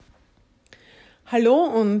Hallo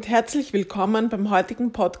und herzlich willkommen beim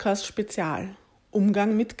heutigen Podcast Spezial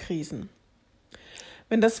Umgang mit Krisen.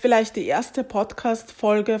 Wenn das vielleicht die erste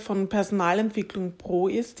Podcast-Folge von Personalentwicklung Pro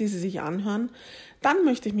ist, die Sie sich anhören, dann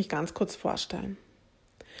möchte ich mich ganz kurz vorstellen.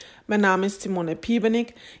 Mein Name ist Simone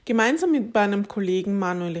Piebenig. Gemeinsam mit meinem Kollegen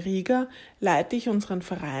Manuel Rieger leite ich unseren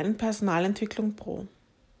Verein Personalentwicklung Pro.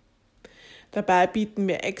 Dabei bieten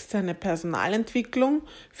wir externe Personalentwicklung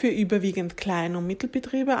für überwiegend Klein- und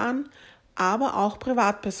Mittelbetriebe an, aber auch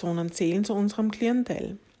Privatpersonen zählen zu unserem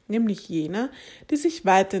Klientel, nämlich jene, die sich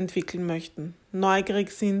weiterentwickeln möchten,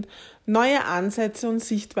 neugierig sind, neue Ansätze und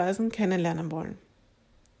Sichtweisen kennenlernen wollen.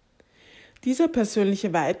 Diese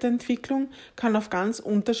persönliche Weiterentwicklung kann auf ganz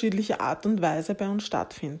unterschiedliche Art und Weise bei uns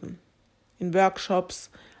stattfinden. In Workshops,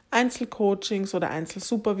 Einzelcoachings oder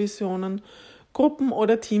Einzelsupervisionen, Gruppen-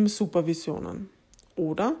 oder Teamsupervisionen.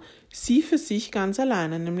 Oder Sie für sich ganz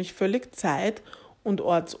alleine, nämlich völlig zeit- und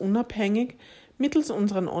ortsunabhängig mittels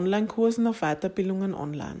unseren Online-Kursen auf Weiterbildungen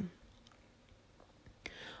online.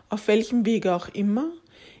 Auf welchem Wege auch immer,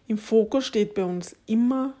 im Fokus steht bei uns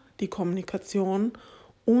immer die Kommunikation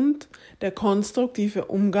und der konstruktive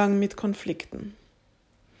Umgang mit Konflikten.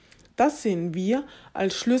 Das sehen wir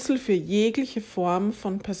als Schlüssel für jegliche Form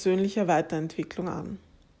von persönlicher Weiterentwicklung an.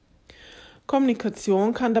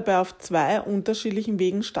 Kommunikation kann dabei auf zwei unterschiedlichen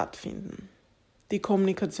Wegen stattfinden. Die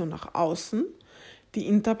Kommunikation nach außen, die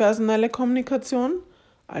interpersonelle Kommunikation,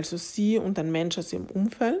 also Sie und ein Mensch aus Ihrem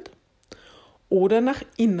Umfeld, oder nach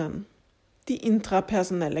innen, die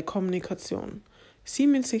intrapersonelle Kommunikation, Sie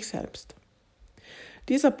mit sich selbst.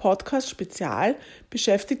 Dieser Podcast-Spezial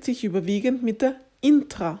beschäftigt sich überwiegend mit der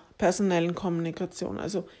intrapersonellen Kommunikation,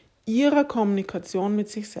 also Ihrer Kommunikation mit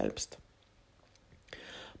sich selbst.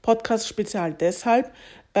 Podcast-Spezial deshalb,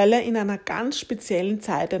 weil er in einer ganz speziellen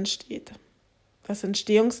Zeit entsteht. Das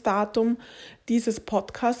Entstehungsdatum dieses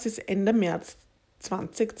Podcasts ist Ende März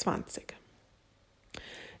 2020.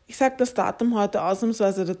 Ich sage das Datum heute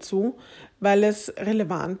ausnahmsweise dazu, weil es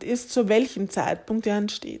relevant ist, zu welchem Zeitpunkt er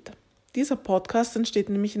entsteht. Dieser Podcast entsteht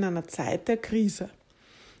nämlich in einer Zeit der Krise,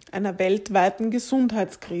 einer weltweiten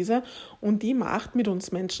Gesundheitskrise, und die macht mit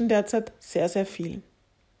uns Menschen derzeit sehr, sehr viel.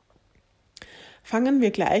 Fangen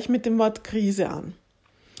wir gleich mit dem Wort Krise an.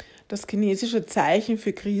 Das chinesische Zeichen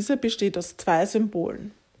für Krise besteht aus zwei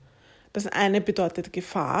Symbolen. Das eine bedeutet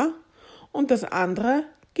Gefahr und das andere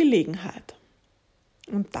Gelegenheit.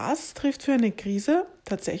 Und das trifft für eine Krise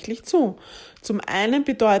tatsächlich zu. Zum einen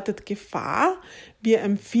bedeutet Gefahr, wir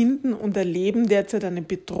empfinden und erleben derzeit eine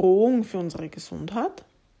Bedrohung für unsere Gesundheit,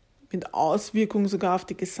 mit Auswirkungen sogar auf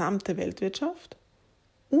die gesamte Weltwirtschaft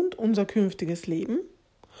und unser künftiges Leben.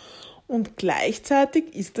 Und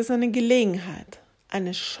gleichzeitig ist es eine Gelegenheit,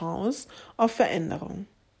 eine Chance auf Veränderung,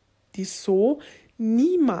 die so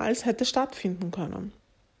niemals hätte stattfinden können.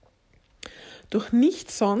 Durch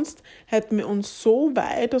nichts sonst hätten wir uns so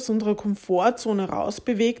weit aus unserer Komfortzone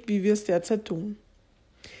rausbewegt, wie wir es derzeit tun.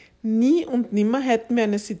 Nie und nimmer hätten wir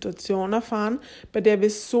eine Situation erfahren, bei der wir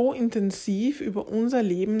so intensiv über unser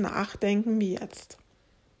Leben nachdenken wie jetzt.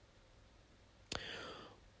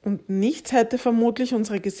 Und nichts hätte vermutlich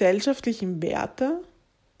unsere gesellschaftlichen Werte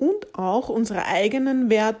und auch unsere eigenen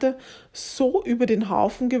Werte so über den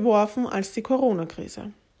Haufen geworfen als die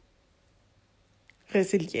Corona-Krise.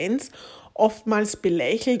 Resilienz, oftmals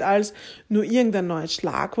belächelt als nur irgendein neues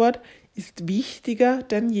Schlagwort, ist wichtiger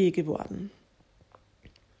denn je geworden.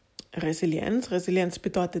 Resilienz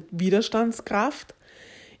bedeutet Widerstandskraft,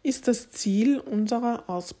 ist das Ziel unserer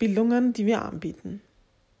Ausbildungen, die wir anbieten.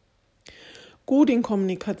 Gut in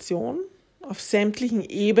Kommunikation, auf sämtlichen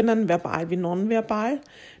Ebenen, verbal wie nonverbal,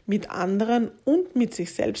 mit anderen und mit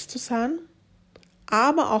sich selbst zu sein,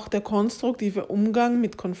 aber auch der konstruktive Umgang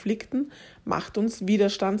mit Konflikten macht uns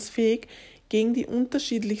widerstandsfähig gegen die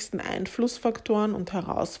unterschiedlichsten Einflussfaktoren und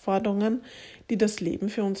Herausforderungen, die das Leben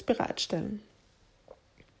für uns bereitstellen.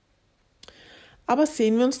 Aber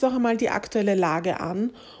sehen wir uns doch einmal die aktuelle Lage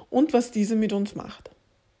an und was diese mit uns macht.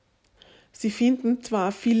 Sie finden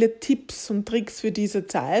zwar viele Tipps und Tricks für diese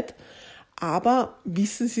Zeit, aber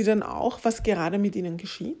wissen Sie dann auch, was gerade mit Ihnen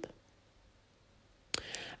geschieht?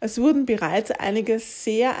 Es wurden bereits einige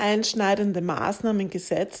sehr einschneidende Maßnahmen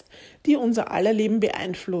gesetzt, die unser aller Leben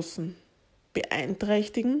beeinflussen,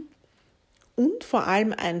 beeinträchtigen und vor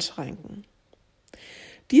allem einschränken.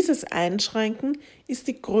 Dieses Einschränken ist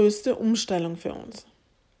die größte Umstellung für uns.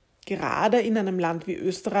 Gerade in einem Land wie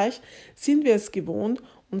Österreich sind wir es gewohnt,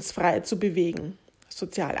 uns frei zu bewegen,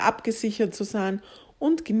 sozial abgesichert zu sein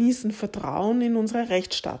und genießen Vertrauen in unsere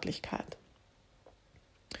Rechtsstaatlichkeit.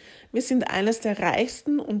 Wir sind eines der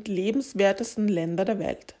reichsten und lebenswertesten Länder der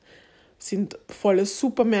Welt, sind volle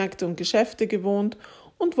Supermärkte und Geschäfte gewohnt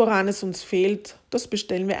Und woran es uns fehlt, das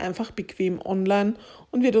bestellen wir einfach bequem online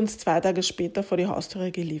und wird uns 2 Tage später vor die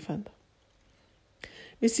Haustüre geliefert.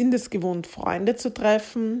 Wir sind es gewohnt, Freunde zu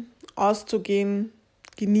treffen, auszugehen,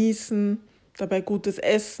 genießen, dabei gutes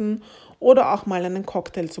Essen oder auch mal einen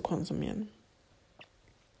Cocktail zu konsumieren.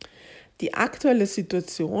 Die aktuelle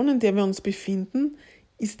Situation, in der wir uns befinden,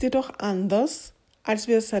 ist jedoch anders, als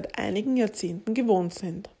wir es seit einigen Jahrzehnten gewohnt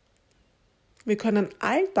sind. Wir können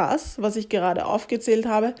all das, was ich gerade aufgezählt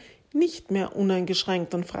habe, nicht mehr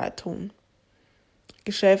uneingeschränkt und frei tun.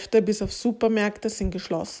 Geschäfte bis auf Supermärkte sind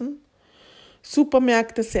geschlossen.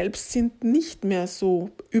 Supermärkte selbst sind nicht mehr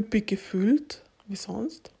so üppig gefüllt wie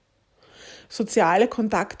sonst. Soziale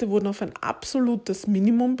Kontakte wurden auf ein absolutes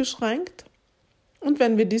Minimum beschränkt. Und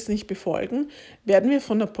wenn wir dies nicht befolgen, werden wir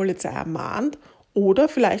von der Polizei ermahnt oder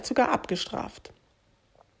vielleicht sogar abgestraft.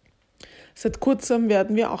 Seit kurzem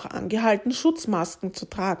werden wir auch angehalten, Schutzmasken zu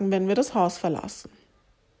tragen, wenn wir das Haus verlassen.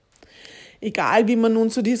 Egal, wie man nun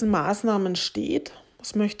zu diesen Maßnahmen steht,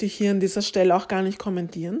 das möchte ich hier an dieser Stelle auch gar nicht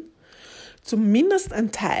kommentieren, zumindest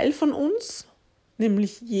ein Teil von uns,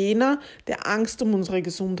 nämlich jener, der Angst um unsere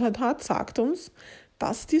Gesundheit hat, sagt uns,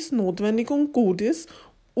 dass dies notwendig und gut ist,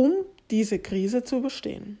 um diese Krise zu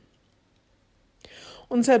überstehen.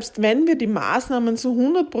 Und selbst wenn wir die Maßnahmen zu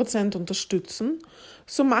 100% unterstützen,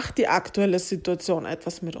 so macht die aktuelle Situation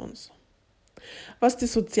etwas mit uns. Was die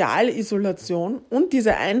soziale Isolation und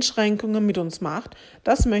diese Einschränkungen mit uns macht,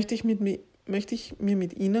 das möchte ich mir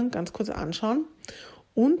mit Ihnen ganz kurz anschauen.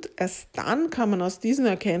 Und erst dann kann man aus diesen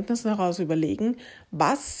Erkenntnissen heraus überlegen,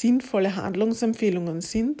 was sinnvolle Handlungsempfehlungen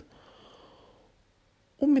sind,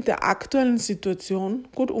 um mit der aktuellen Situation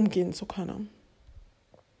gut umgehen zu können.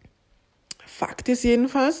 Fakt ist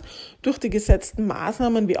jedenfalls, durch die gesetzten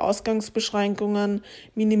Maßnahmen wie Ausgangsbeschränkungen,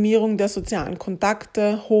 Minimierung der sozialen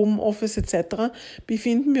Kontakte, Homeoffice etc.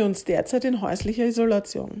 befinden wir uns derzeit in häuslicher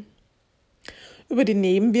Isolation. Über die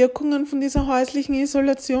Nebenwirkungen von dieser häuslichen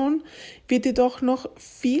Isolation wird jedoch noch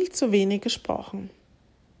viel zu wenig gesprochen.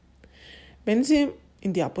 Wenn Sie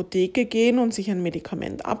in die Apotheke gehen und sich ein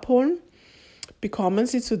Medikament abholen, bekommen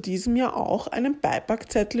Sie zu diesem ja auch einen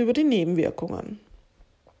Beipackzettel über die Nebenwirkungen.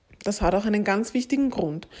 Das hat auch einen ganz wichtigen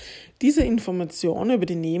Grund. Diese Information über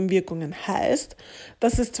die Nebenwirkungen heißt,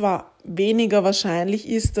 dass es zwar weniger wahrscheinlich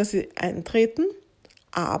ist, dass sie eintreten,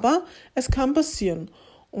 aber es kann passieren.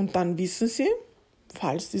 Und dann wissen Sie,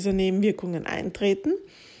 falls diese Nebenwirkungen eintreten,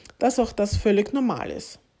 dass auch das völlig normal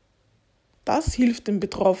ist. Das hilft den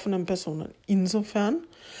betroffenen Personen insofern,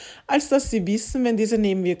 als dass sie wissen, wenn diese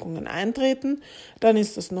Nebenwirkungen eintreten, dann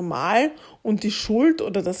ist das normal und die Schuld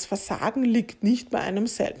oder das Versagen liegt nicht bei einem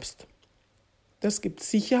selbst. Das gibt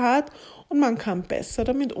Sicherheit und man kann besser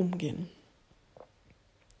damit umgehen.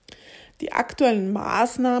 Die aktuellen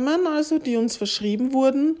Maßnahmen, also die uns verschrieben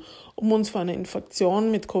wurden, um uns vor einer Infektion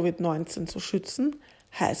mit Covid-19 zu schützen,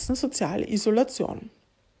 heißen soziale Isolation.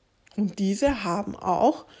 Und diese haben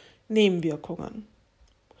auch Nebenwirkungen.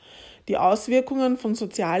 Die Auswirkungen von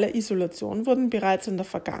sozialer Isolation wurden bereits in der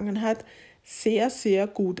Vergangenheit sehr, sehr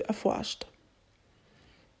gut erforscht.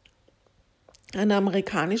 Einer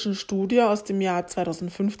amerikanischen Studie aus dem Jahr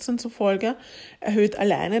 2015 zufolge erhöht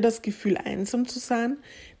alleine das Gefühl, einsam zu sein,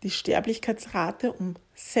 die Sterblichkeitsrate um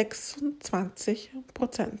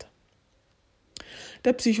 26%.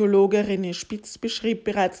 Der Psychologe René Spitz beschrieb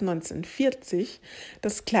bereits 1940,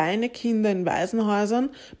 dass kleine Kinder in Waisenhäusern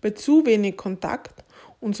bei zu wenig Kontakt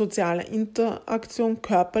und sozialer Interaktion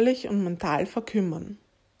körperlich und mental verkümmern.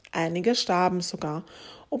 Einige starben sogar,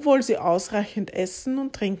 obwohl sie ausreichend Essen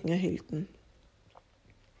und Trinken erhielten.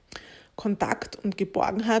 Kontakt und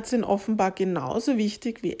Geborgenheit sind offenbar genauso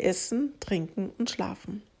wichtig wie Essen, Trinken und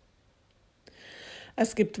Schlafen.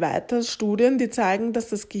 Es gibt weitere Studien, die zeigen, dass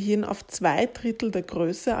das Gehirn auf 2/3 der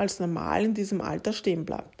Größe als normal in diesem Alter stehen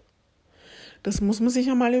bleibt. Das muss man sich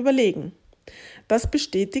einmal überlegen. Das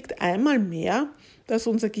bestätigt einmal mehr, dass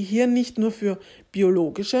unser Gehirn nicht nur für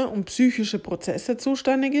biologische und psychische Prozesse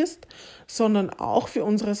zuständig ist, sondern auch für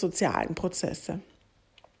unsere sozialen Prozesse.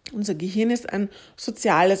 Unser Gehirn ist ein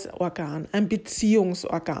soziales Organ, ein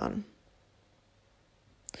Beziehungsorgan.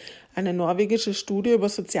 Eine norwegische Studie über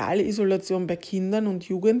soziale Isolation bei Kindern und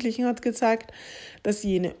Jugendlichen hat gezeigt, dass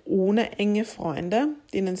jene ohne enge Freunde,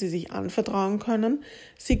 denen sie sich anvertrauen können,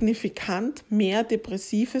 signifikant mehr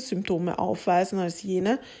depressive Symptome aufweisen als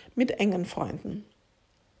jene mit engen Freunden.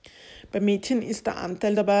 Bei Mädchen ist der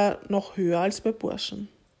Anteil dabei noch höher als bei Burschen.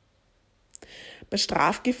 Bei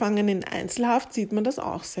Strafgefangenen in Einzelhaft sieht man das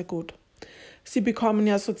auch sehr gut. Sie bekommen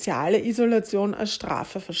ja soziale Isolation als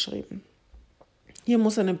Strafe verschrieben. Hier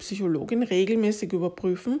muss eine Psychologin regelmäßig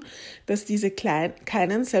überprüfen, dass diese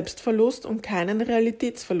keinen Selbstverlust und keinen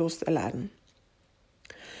Realitätsverlust erleiden.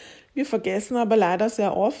 Wir vergessen aber leider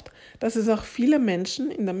sehr oft, dass es auch viele Menschen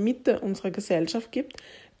in der Mitte unserer Gesellschaft gibt,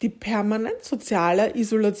 die permanent sozialer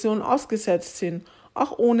Isolation ausgesetzt sind,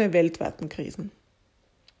 auch ohne weltweiten Krisen.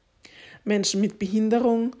 Menschen mit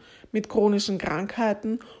Behinderung, mit chronischen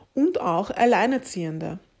Krankheiten und auch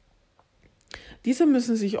Alleinerziehende. Diese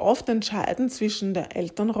müssen sich oft entscheiden zwischen der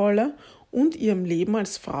Elternrolle und ihrem Leben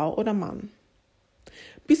als Frau oder Mann.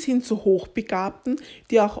 Bis hin zu Hochbegabten,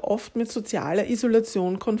 die auch oft mit sozialer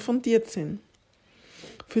Isolation konfrontiert sind.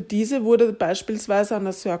 Für diese wurde beispielsweise an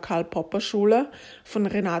der Sir Karl Popper Schule von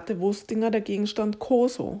Renate Wustinger der Gegenstand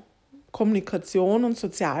KOSO, Kommunikation und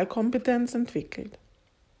Sozialkompetenz, entwickelt.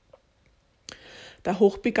 Da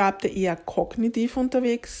Hochbegabte eher kognitiv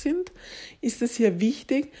unterwegs sind, ist es hier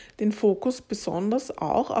wichtig, den Fokus besonders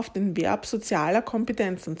auch auf den Verb sozialer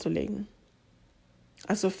Kompetenzen zu legen.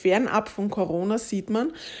 Also fernab von Corona sieht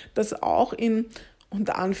man, dass auch in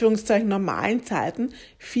unter Anführungszeichen normalen Zeiten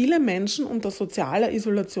viele Menschen unter sozialer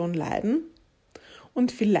Isolation leiden.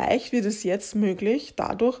 Und vielleicht wird es jetzt möglich,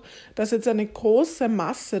 dadurch, dass jetzt eine große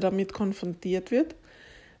Masse damit konfrontiert wird,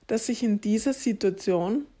 dass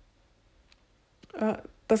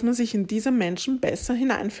man sich in diese Menschen besser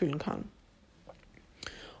hineinfühlen kann,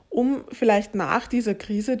 um vielleicht nach dieser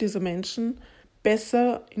Krise diese Menschen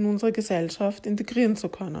besser in unsere Gesellschaft integrieren zu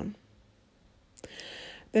können.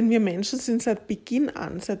 Denn wir Menschen sind seit Beginn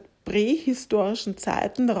an, seit prähistorischen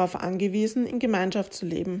Zeiten darauf angewiesen, in Gemeinschaft zu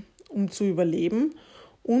leben, um zu überleben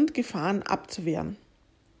und Gefahren abzuwehren.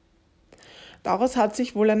 Daraus hat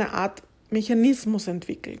sich wohl eine Art Mechanismus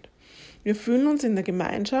entwickelt. Wir fühlen uns in der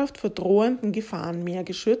Gemeinschaft vor drohenden Gefahren mehr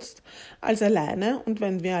geschützt als alleine, und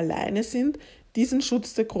wenn wir alleine sind, diesen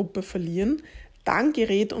Schutz der Gruppe verlieren, dann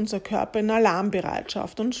gerät unser Körper in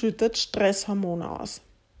Alarmbereitschaft und schüttet Stresshormone aus,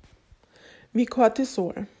 wie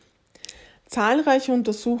Cortisol. Zahlreiche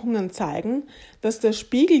Untersuchungen zeigen, dass der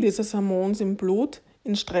Spiegel dieses Hormons im Blut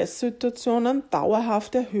in Stresssituationen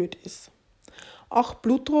dauerhaft erhöht ist. Auch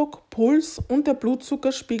Blutdruck, Puls und der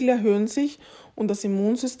Blutzuckerspiegel erhöhen sich und das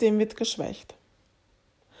Immunsystem wird geschwächt.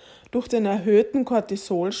 Durch den erhöhten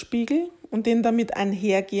Cortisolspiegel und den damit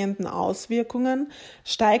einhergehenden Auswirkungen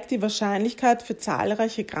steigt die Wahrscheinlichkeit für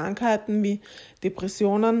zahlreiche Krankheiten wie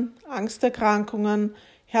Depressionen, Angsterkrankungen,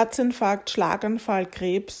 Herzinfarkt, Schlaganfall,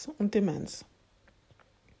 Krebs und Demenz.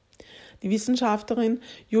 Die Wissenschaftlerin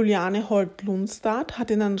Juliane Holt-Lunstad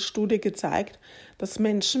hat in einer Studie gezeigt, dass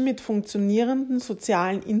Menschen mit funktionierenden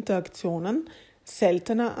sozialen Interaktionen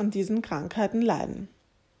seltener an diesen Krankheiten leiden.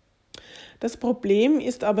 Das Problem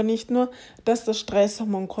ist aber nicht nur, dass das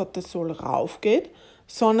Stresshormon Cortisol raufgeht,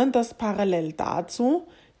 sondern dass parallel dazu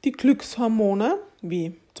die Glückshormone,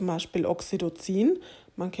 wie zum Beispiel Oxytocin,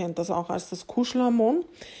 man kennt das auch als das Kuschelhormon,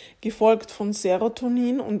 gefolgt von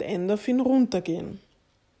Serotonin und Endorphin runtergehen.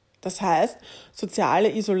 Das heißt,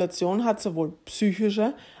 soziale Isolation hat sowohl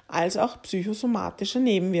psychische als auch psychosomatische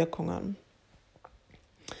Nebenwirkungen.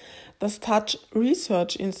 Das Touch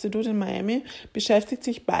Research Institute in Miami beschäftigt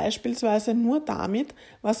sich beispielsweise nur damit,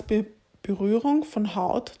 was bei Berührung von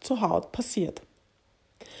Haut zu Haut passiert.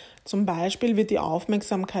 Zum Beispiel wird die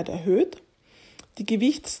Aufmerksamkeit erhöht, die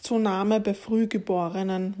Gewichtszunahme bei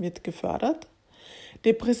Frühgeborenen wird gefördert,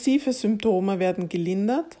 depressive Symptome werden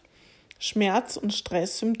gelindert, Schmerz- und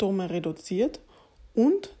Stresssymptome reduziert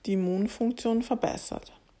und die Immunfunktion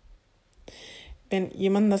verbessert. Wenn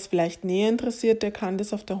jemand das vielleicht näher interessiert, der kann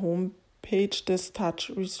das auf der Homepage des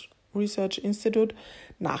Touch Research Institute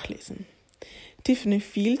nachlesen. Tiffany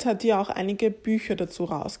Field hat hier auch einige Bücher dazu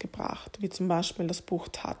rausgebracht, wie zum Beispiel das Buch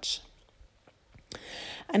Touch.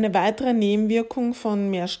 Eine weitere Nebenwirkung von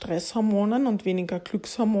mehr Stresshormonen und weniger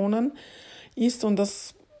Glückshormonen ist, und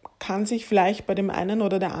das kann sich vielleicht bei dem einen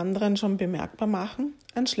oder der anderen schon bemerkbar machen,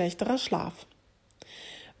 ein schlechterer Schlaf.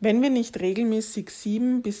 Wenn wir nicht regelmäßig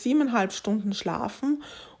 7 bis 7,5 Stunden schlafen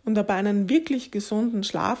und dabei einen wirklich gesunden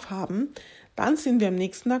Schlaf haben, dann sind wir am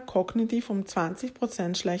nächsten Tag kognitiv um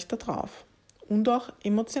 20% schlechter drauf und auch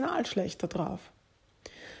emotional schlechter drauf.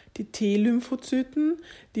 Die T-Lymphozyten,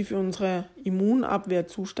 die für unsere Immunabwehr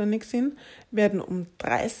zuständig sind, werden um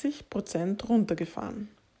 30% runtergefahren.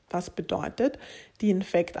 Das bedeutet, die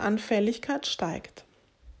Infektanfälligkeit steigt.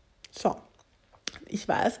 So, ich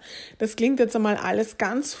weiß, das klingt jetzt einmal alles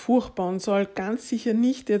ganz furchtbar und soll ganz sicher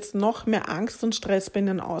nicht jetzt noch mehr Angst und Stress bei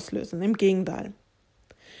Ihnen auslösen. Im Gegenteil.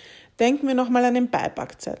 Denken wir nochmal an den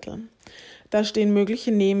Beipackzettel. Da stehen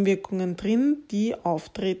mögliche Nebenwirkungen drin, die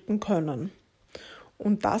auftreten können.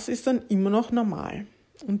 Und das ist dann immer noch normal.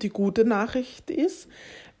 Und die gute Nachricht ist,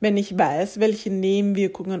 wenn ich weiß, welche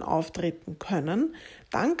Nebenwirkungen auftreten können,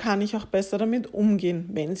 dann kann ich auch besser damit umgehen,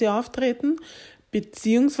 wenn sie auftreten,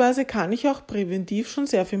 beziehungsweise kann ich auch präventiv schon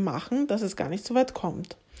sehr viel machen, dass es gar nicht so weit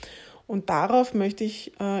kommt. Und darauf möchte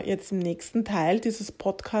ich jetzt im nächsten Teil dieses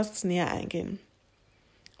Podcasts näher eingehen.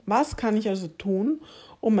 Was kann ich also tun,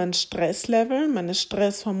 um mein Stresslevel, meine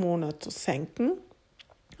Stresshormone zu senken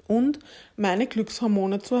und meine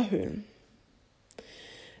Glückshormone zu erhöhen?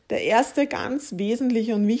 Der erste ganz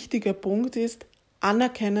wesentliche und wichtige Punkt ist,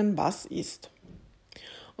 anerkennen, was ist.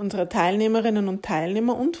 Unsere Teilnehmerinnen und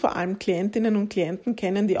Teilnehmer und vor allem Klientinnen und Klienten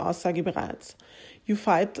kennen die Aussage bereits. You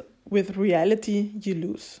fight with reality, you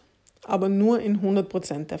lose. Aber nur in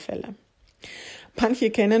 100% der Fälle. Manche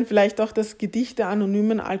kennen vielleicht auch das Gedicht der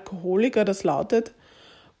anonymen Alkoholiker, das lautet: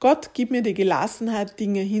 Gott, gib mir die Gelassenheit,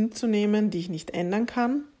 Dinge hinzunehmen, die ich nicht ändern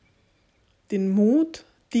kann, den Mut,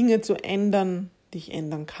 Dinge zu ändern, die ich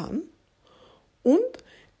ändern kann, und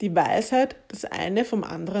die Weisheit, das eine vom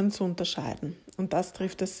anderen zu unterscheiden. Und das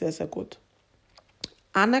trifft es sehr, sehr gut.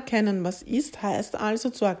 Anerkennen, was ist, heißt also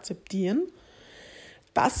zu akzeptieren,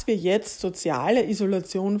 dass wir jetzt soziale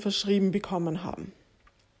Isolation verschrieben bekommen haben.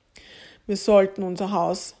 Wir sollten unser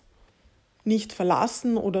Haus nicht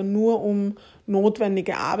verlassen oder nur um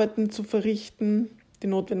notwendige Arbeiten zu verrichten, die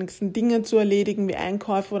notwendigsten Dinge zu erledigen, wie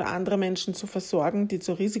Einkäufe oder andere Menschen zu versorgen, die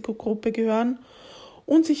zur Risikogruppe gehören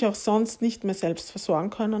und sich auch sonst nicht mehr selbst versorgen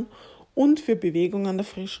können, und für Bewegung an der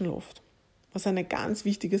frischen Luft, was eine ganz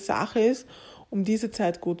wichtige Sache ist, um diese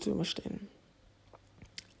Zeit gut zu überstehen.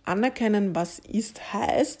 Anerkennen, was ist,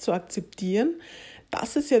 heißt zu akzeptieren,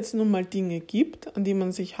 dass es jetzt nun mal Dinge gibt, an die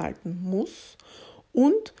man sich halten muss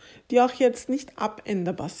und die auch jetzt nicht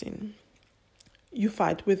abänderbar sind. You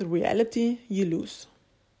fight with reality, you lose.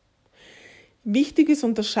 Wichtig ist,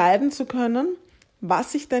 unterscheiden zu können,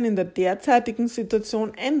 was sich denn in der derzeitigen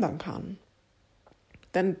Situation ändern kann.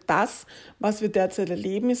 Denn das, was wir derzeit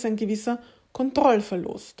erleben, ist ein gewisser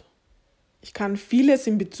Kontrollverlust. Ich kann vieles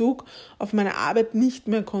in Bezug auf meine Arbeit nicht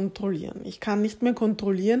mehr kontrollieren. Ich kann nicht mehr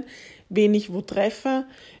kontrollieren, wen ich wo treffe.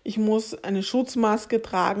 Ich muss eine Schutzmaske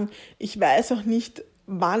tragen. Ich weiß auch nicht,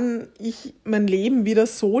 wann ich mein Leben wieder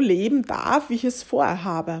so leben darf, wie ich es vorher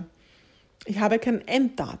habe. Ich habe kein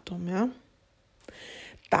Enddatum. Ja?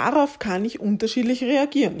 Darauf kann ich unterschiedlich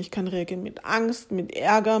reagieren. Ich kann reagieren mit Angst, mit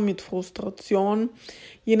Ärger, mit Frustration,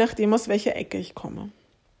 je nachdem, aus welcher Ecke ich komme.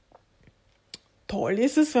 Toll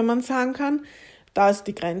ist es, wenn man sagen kann, da ist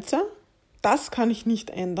die Grenze, das kann ich nicht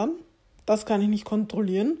ändern, das kann ich nicht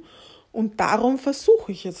kontrollieren und darum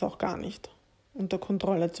versuche ich es auch gar nicht unter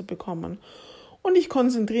Kontrolle zu bekommen. Und ich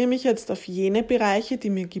konzentriere mich jetzt auf jene Bereiche, die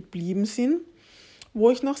mir geblieben sind,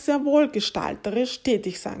 wo ich noch sehr wohl gestalterisch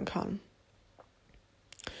tätig sein kann.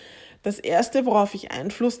 Das erste, worauf ich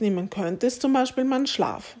Einfluss nehmen könnte, ist zum Beispiel mein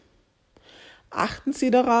Schlaf. Achten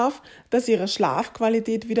Sie darauf, dass Ihre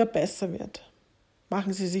Schlafqualität wieder besser wird.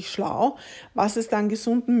 Machen Sie sich schlau, was es da an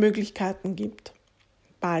gesunden Möglichkeiten gibt.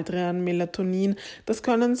 Baldrian, Melatonin, das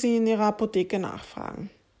können Sie in Ihrer Apotheke nachfragen.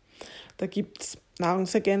 Da gibt es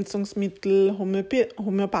Nahrungsergänzungsmittel,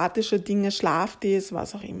 homöopathische Dinge, Schlaftees,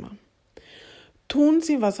 was auch immer. Tun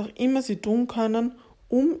Sie, was auch immer Sie tun können,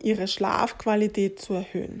 um Ihre Schlafqualität zu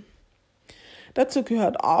erhöhen. Dazu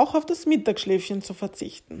gehört auch, auf das Mittagsschläfchen zu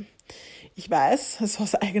verzichten. Ich weiß,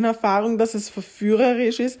 aus eigener Erfahrung, dass es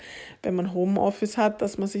verführerisch ist, wenn man Homeoffice hat,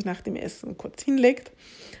 dass man sich nach dem Essen kurz hinlegt.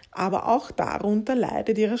 Aber auch darunter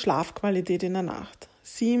leidet Ihre Schlafqualität in der Nacht.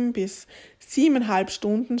 7 bis 7,5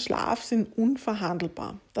 Stunden Schlaf sind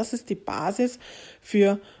unverhandelbar. Das ist die Basis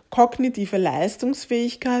für kognitive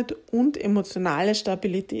Leistungsfähigkeit und emotionale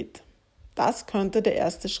Stabilität. Das könnte der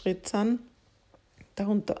erste Schritt sein,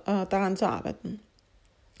 daran zu arbeiten.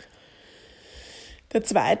 Der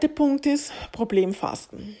zweite Punkt ist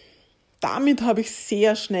Problemfasten. Damit habe ich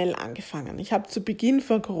sehr schnell angefangen. Ich habe zu Beginn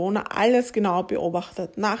von Corona alles genau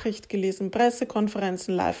beobachtet, Nachricht gelesen,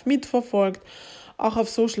 Pressekonferenzen live mitverfolgt. Auch auf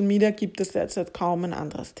Social Media gibt es derzeit kaum ein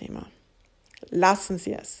anderes Thema. Lassen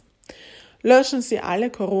Sie es. Löschen Sie alle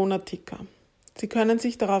Corona-Ticker. Sie können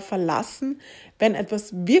sich darauf verlassen, wenn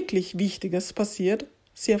etwas wirklich Wichtiges passiert,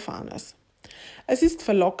 Sie erfahren es. Es ist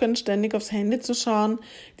verlockend, ständig aufs Handy zu schauen,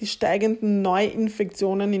 die steigenden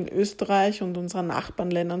Neuinfektionen in Österreich und unseren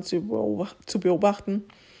Nachbarländern zu beobachten.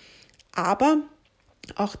 Aber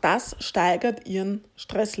auch das steigert Ihren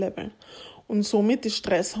Stresslevel und somit die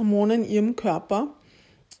Stresshormone in Ihrem Körper.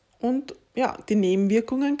 Und ja, die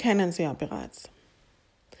Nebenwirkungen kennen Sie ja bereits.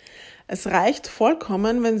 Es reicht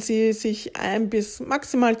vollkommen, wenn Sie sich 1 bis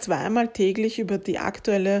maximal 2-mal täglich über die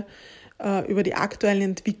aktuellen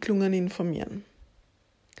Entwicklungen informieren.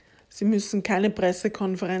 Sie müssen keine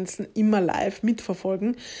Pressekonferenzen immer live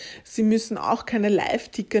mitverfolgen. Sie müssen auch keine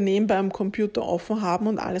Live-Ticker nebenbei am Computer offen haben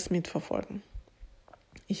und alles mitverfolgen.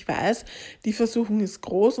 Ich weiß, die Versuchung ist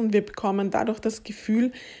groß und wir bekommen dadurch das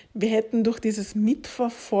Gefühl, wir hätten durch dieses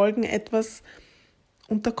Mitverfolgen etwas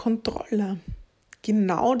unter Kontrolle.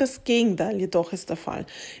 Genau das Gegenteil jedoch ist der Fall.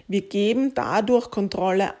 Wir geben dadurch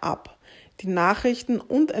Kontrolle ab. Die Nachrichten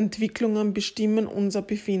und Entwicklungen bestimmen unser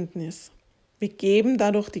Befindnis. Wir geben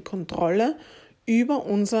dadurch die Kontrolle über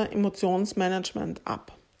unser Emotionsmanagement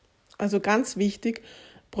ab. Also ganz wichtig,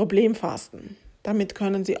 Problemfasten. Damit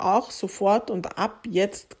können Sie auch sofort und ab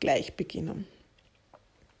jetzt gleich beginnen.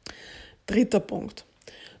 3. Punkt.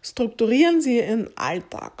 Strukturieren Sie Ihren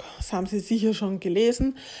Alltag. Das haben Sie sicher schon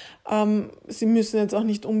gelesen. Sie müssen jetzt auch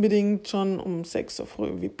nicht unbedingt schon um 6 Uhr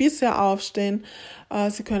früh wie bisher aufstehen.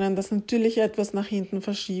 Sie können das natürlich etwas nach hinten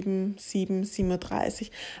verschieben, 7, 7:30 Uhr.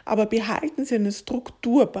 Aber behalten Sie eine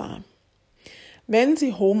Struktur bei. Wenn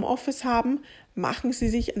Sie Homeoffice haben, machen Sie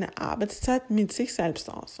sich eine Arbeitszeit mit sich selbst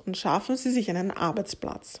aus und schaffen Sie sich einen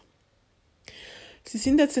Arbeitsplatz. Sie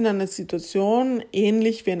sind jetzt in einer Situation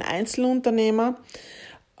ähnlich wie ein Einzelunternehmer.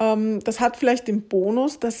 Das hat vielleicht den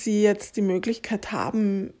Bonus, dass Sie jetzt die Möglichkeit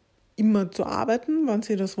haben, immer zu arbeiten, wann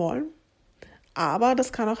Sie das wollen. Aber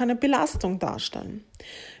das kann auch eine Belastung darstellen.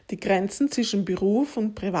 Die Grenzen zwischen Beruf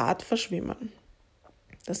und Privat verschwimmen.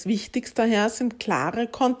 Das Wichtigste daher sind klare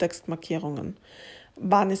Kontextmarkierungen.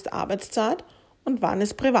 Wann ist Arbeitszeit und wann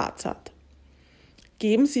ist Privatzeit?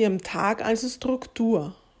 Geben Sie Ihrem Tag also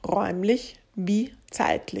Struktur, räumlich wie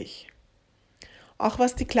zeitlich. Auch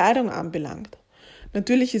was die Kleidung anbelangt.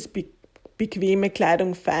 Natürlich ist bequeme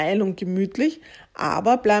Kleidung fein und gemütlich,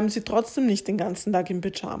 aber bleiben Sie trotzdem nicht den ganzen Tag im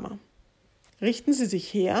Pyjama. Richten Sie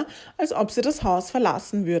sich her, als ob Sie das Haus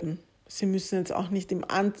verlassen würden. Sie müssen jetzt auch nicht im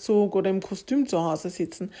Anzug oder im Kostüm zu Hause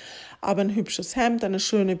sitzen, aber ein hübsches Hemd, eine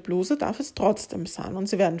schöne Bluse darf es trotzdem sein und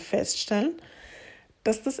Sie werden feststellen,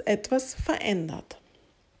 dass das etwas verändert.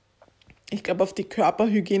 Ich glaube, auf die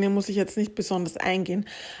Körperhygiene muss ich jetzt nicht besonders eingehen,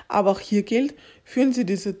 aber auch hier gilt, führen Sie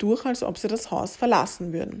diese durch, als ob Sie das Haus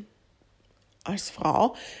verlassen würden. Als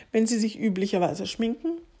Frau, wenn Sie sich üblicherweise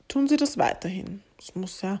schminken, tun Sie das weiterhin. Es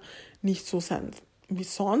muss ja nicht so sein wie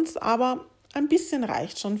sonst, aber ein bisschen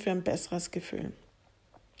reicht schon für ein besseres Gefühl.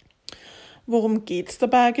 Worum geht es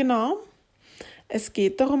dabei genau? Es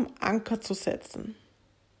geht darum, Anker zu setzen.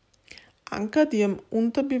 Anker, die Ihrem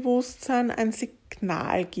Unterbewusstsein ein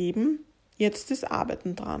Signal geben, jetzt ist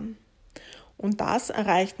Arbeiten dran. Und das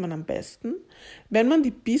erreicht man am besten, wenn man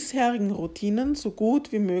die bisherigen Routinen so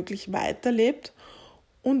gut wie möglich weiterlebt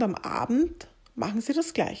und am Abend machen Sie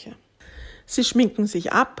das Gleiche. Sie schminken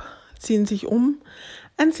sich ab, ziehen sich um,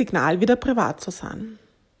 ein Signal, wieder privat zu sein.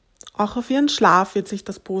 Auch auf Ihren Schlaf wird sich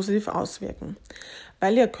das positiv auswirken,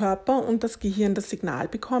 weil Ihr Körper und das Gehirn das Signal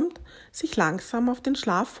bekommt, sich langsam auf den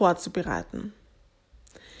Schlaf vorzubereiten.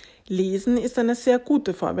 Lesen ist eine sehr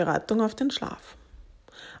gute Vorbereitung auf den Schlaf.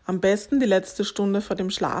 Am besten die letzte Stunde vor dem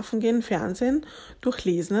Schlafengehen Fernsehen durch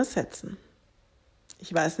Lesen ersetzen.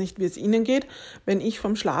 Ich weiß nicht, wie es Ihnen geht. Wenn ich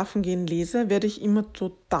vorm Schlafengehen lese, werde ich immer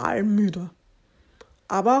total müde.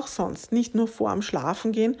 Aber auch sonst, nicht nur vor dem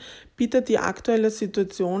Schlafengehen, bietet die aktuelle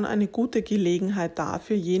Situation eine gute Gelegenheit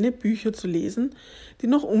dafür, jene Bücher zu lesen, die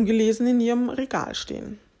noch ungelesen in Ihrem Regal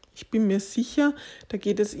stehen. Ich bin mir sicher, da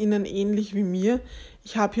geht es Ihnen ähnlich wie mir.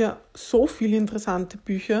 Ich habe hier so viele interessante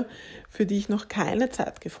Bücher, für die ich noch keine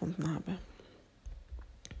Zeit gefunden habe.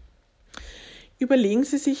 Überlegen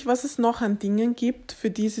Sie sich, was es noch an Dingen gibt, für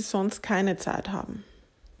die Sie sonst keine Zeit haben.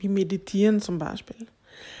 Wie Meditieren zum Beispiel.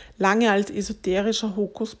 Lange als esoterischer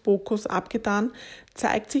Hokuspokus abgetan,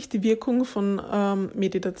 zeigt sich die Wirkung von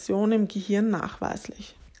Meditation im Gehirn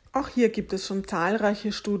nachweislich. Auch hier gibt es schon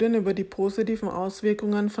zahlreiche Studien über die positiven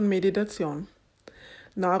Auswirkungen von Meditation.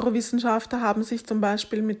 Neurowissenschaftler haben sich zum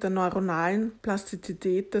Beispiel mit der neuronalen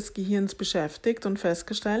Plastizität des Gehirns beschäftigt und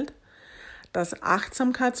festgestellt, dass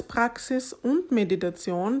Achtsamkeitspraxis und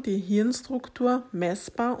Meditation die Hirnstruktur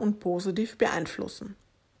messbar und positiv beeinflussen.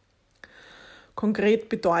 Konkret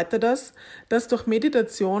bedeutet das, dass durch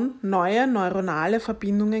Meditation neue neuronale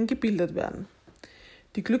Verbindungen gebildet werden,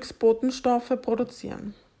 die Glücksbotenstoffe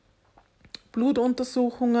produzieren.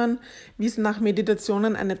 Blutuntersuchungen wiesen nach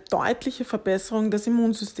Meditationen eine deutliche Verbesserung des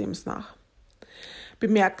Immunsystems nach.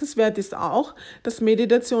 Bemerkenswert ist auch, dass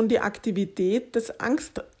Meditation die Aktivität des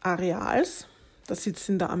Angstareals, das sitzt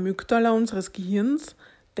in der Amygdala unseres Gehirns,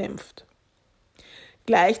 dämpft.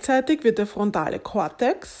 Gleichzeitig wird der frontale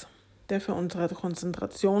Kortex, der für unsere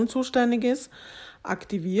Konzentration zuständig ist,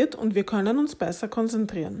 aktiviert und wir können uns besser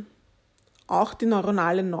konzentrieren. Auch die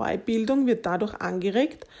neuronale Neubildung wird dadurch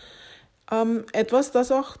angeregt, etwas, das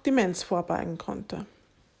auch Demenz vorbeugen konnte.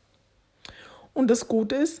 Und das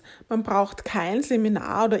Gute ist, man braucht kein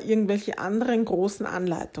Seminar oder irgendwelche anderen großen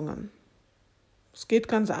Anleitungen. Es geht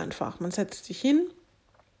ganz einfach. Man setzt sich hin,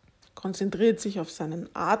 konzentriert sich auf seinen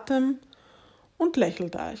Atem und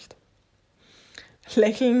lächelt leicht.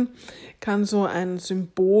 Lächeln kann so ein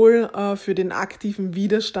Symbol für den aktiven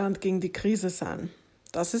Widerstand gegen die Krise sein.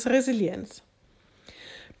 Das ist Resilienz.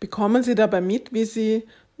 Bekommen Sie dabei mit, wie Sie,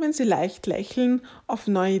 wenn Sie leicht lächeln, auf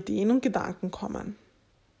neue Ideen und Gedanken kommen.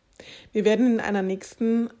 Wir werden in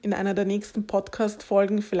einer der nächsten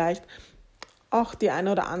Podcast-Folgen vielleicht auch die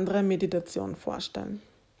eine oder andere Meditation vorstellen.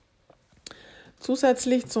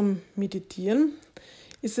 Zusätzlich zum Meditieren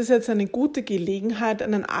ist es jetzt eine gute Gelegenheit,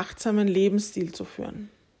 einen achtsamen Lebensstil zu führen.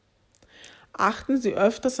 Achten Sie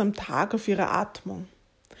öfters am Tag auf Ihre Atmung.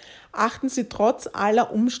 Achten Sie trotz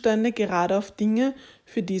aller Umstände gerade auf Dinge,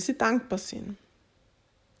 für die Sie dankbar sind.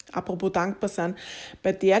 Apropos dankbar sein,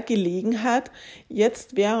 bei der Gelegenheit,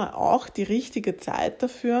 jetzt wäre auch die richtige Zeit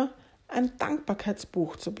dafür, ein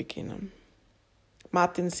Dankbarkeitsbuch zu beginnen.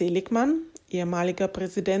 Martin Seligmann, ehemaliger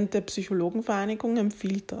Präsident der Psychologenvereinigung,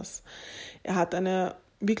 empfiehlt das. Er hat eine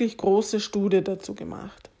wirklich große Studie dazu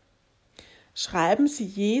gemacht. Schreiben Sie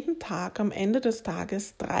jeden Tag am Ende des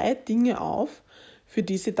Tages 3 Dinge auf, für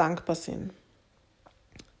die Sie dankbar sind.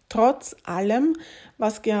 Trotz allem,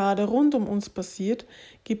 was gerade rund um uns passiert,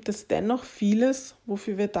 gibt es dennoch vieles,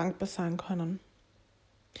 wofür wir dankbar sein können.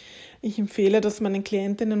 Ich empfehle das meinen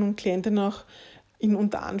Klientinnen und Klienten auch in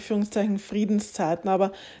unter Anführungszeichen Friedenszeiten,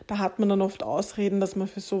 aber da hat man dann oft Ausreden, dass man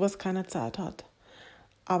für sowas keine Zeit hat.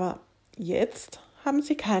 Aber jetzt haben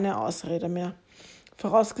Sie keine Ausrede mehr.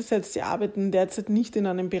 Vorausgesetzt, Sie arbeiten derzeit nicht in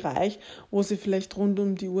einem Bereich, wo Sie vielleicht rund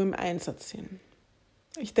um die Uhr im Einsatz sind.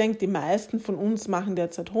 Ich denke, die meisten von uns machen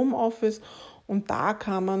derzeit Homeoffice und da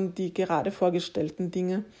kann man die gerade vorgestellten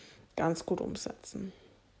Dinge ganz gut umsetzen.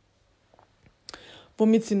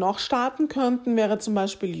 Womit Sie noch starten könnten, wäre zum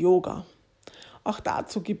Beispiel Yoga. Auch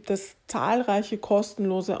dazu gibt es zahlreiche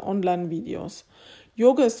kostenlose Online-Videos.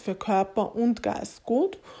 Yoga ist für Körper und Geist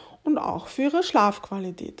gut und auch für Ihre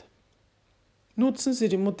Schlafqualität. Nutzen Sie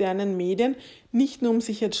die modernen Medien nicht nur, um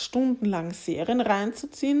sich jetzt stundenlang Serien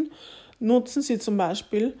reinzuziehen, nutzen Sie zum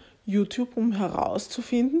Beispiel YouTube, um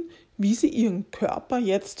herauszufinden, wie Sie Ihren Körper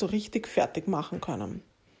jetzt so richtig fertig machen können.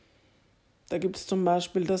 Da gibt es zum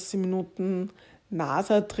Beispiel das 7 Minuten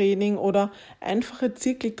NASA-Training oder einfache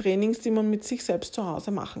Zirkeltrainings, die man mit sich selbst zu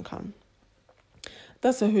Hause machen kann.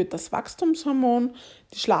 Das erhöht das Wachstumshormon,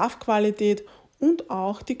 die Schlafqualität und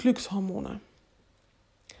auch die Glückshormone.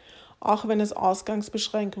 Auch wenn es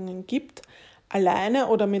Ausgangsbeschränkungen gibt, alleine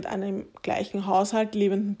oder mit einer gleichen Haushalt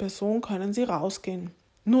lebenden Person können Sie rausgehen.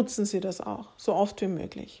 Nutzen Sie das auch, so oft wie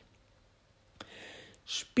möglich.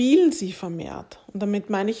 Spielen Sie vermehrt. Und damit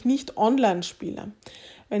meine ich nicht Online-Spiele.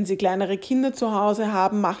 Wenn Sie kleinere Kinder zu Hause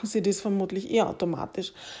haben, machen Sie das vermutlich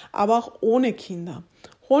automatisch. Aber auch ohne Kinder.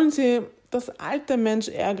 Holen Sie das alte Mensch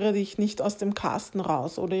ärgere dich nicht aus dem Kasten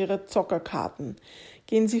raus oder Ihre Zockerkarten.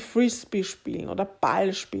 Gehen Sie Frisbee spielen oder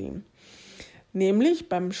Ball spielen. Nämlich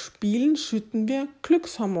beim Spielen schütten wir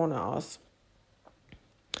Glückshormone aus.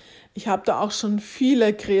 Ich habe da auch schon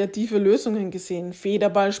viele kreative Lösungen gesehen.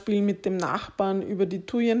 Federball spielen mit dem Nachbarn über die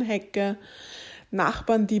Thujenhecke,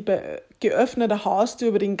 Nachbarn, die bei geöffneter Haustür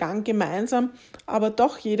über den Gang gemeinsam, aber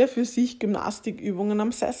doch jeder für sich Gymnastikübungen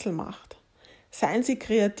am Sessel macht. Seien Sie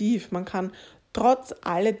kreativ, man kann trotz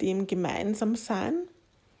alledem gemeinsam sein,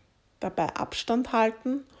 dabei Abstand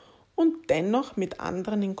halten und dennoch mit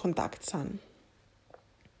anderen in Kontakt sein.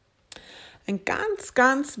 Ein ganz,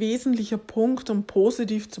 ganz wesentlicher Punkt, um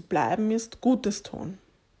positiv zu bleiben, ist Gutes tun.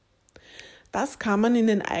 Das kann man in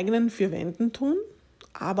den eigenen 4 Wänden tun,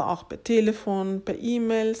 aber auch per Telefon, per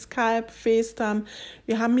E-Mail, Skype, FaceTime.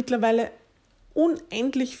 Wir haben mittlerweile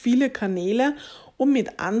unendlich viele Kanäle, um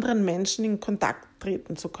mit anderen Menschen in Kontakt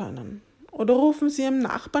treten zu können. Oder rufen Sie Ihrem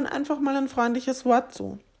Nachbarn einfach mal ein freundliches Wort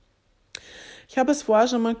zu. Ich habe es vorher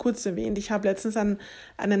schon mal kurz erwähnt. Ich habe letztens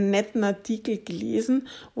einen netten Artikel gelesen,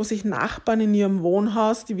 wo sich Nachbarn in ihrem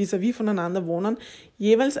Wohnhaus, die vis-à-vis voneinander wohnen,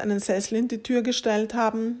 jeweils einen Sessel in die Tür gestellt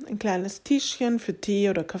haben, ein kleines Tischchen für Tee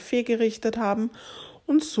oder Kaffee gerichtet haben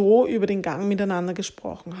und so über den Gang miteinander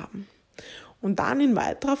gesprochen haben. Und dann in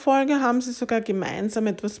weiterer Folge haben sie sogar gemeinsam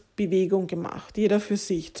etwas Bewegung gemacht, jeder für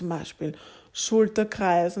sich, zum Beispiel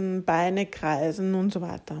Schulterkreisen, Beine kreisen und so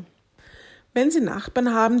weiter. Wenn Sie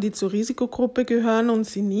Nachbarn haben, die zur Risikogruppe gehören und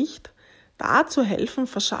Sie nicht, da zu helfen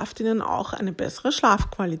verschafft Ihnen auch eine bessere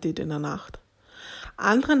Schlafqualität in der Nacht.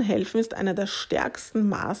 Anderen helfen ist eine der stärksten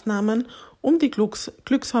Maßnahmen, um die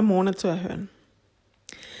Glückshormone zu erhöhen.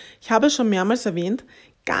 Ich habe es schon mehrmals erwähnt,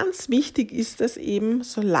 ganz wichtig ist es eben,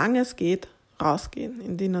 solange es geht, rausgehen,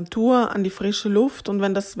 in die Natur, an die frische Luft und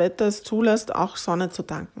wenn das Wetter es zulässt, auch Sonne zu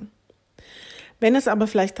tanken. Wenn es aber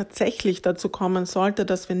vielleicht tatsächlich dazu kommen sollte,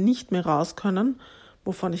 dass wir nicht mehr raus können,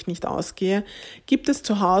 wovon ich nicht ausgehe, gibt es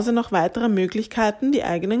zu Hause noch weitere Möglichkeiten, die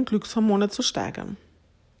eigenen Glückshormone zu steigern.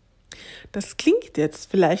 Das klingt jetzt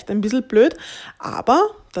vielleicht ein bisschen blöd,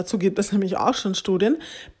 aber, dazu gibt es nämlich auch schon Studien,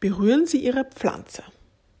 berühren Sie Ihre Pflanze.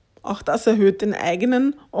 Auch das erhöht den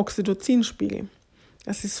eigenen Oxytocinspiegel.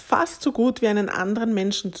 Es ist fast so gut wie einen anderen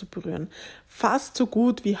Menschen zu berühren, fast so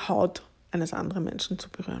gut wie Haut eines anderen Menschen zu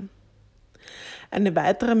berühren. Eine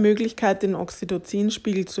weitere Möglichkeit, den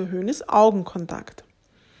Oxytocinspiegel zu erhöhen, ist Augenkontakt.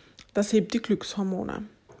 Das hebt die Glückshormone.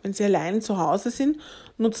 Wenn Sie allein zu Hause sind,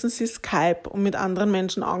 nutzen Sie Skype, um mit anderen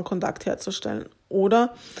Menschen Augenkontakt herzustellen.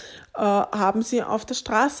 Oder haben Sie auf der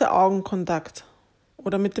Straße Augenkontakt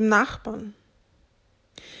oder mit dem Nachbarn.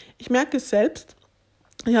 Ich merke es selbst,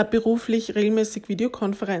 ich habe beruflich regelmäßig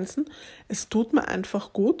Videokonferenzen. Es tut mir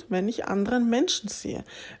einfach gut, wenn ich anderen Menschen sehe,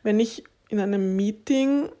 wenn ich in einem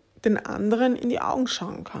Meeting den anderen in die Augen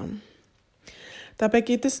schauen kann. Dabei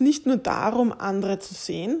geht es nicht nur darum, andere zu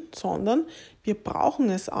sehen, sondern wir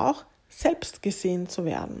brauchen es auch, selbst gesehen zu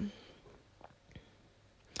werden.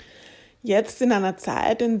 Jetzt in einer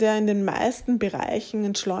Zeit, in der in den meisten Bereichen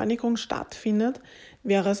Entschleunigung stattfindet,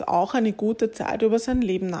 wäre es auch eine gute Zeit, über sein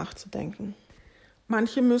Leben nachzudenken.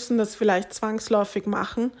 Manche müssen das vielleicht zwangsläufig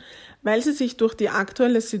machen, weil sie sich durch die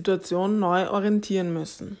aktuelle Situation neu orientieren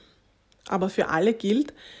müssen. Aber für alle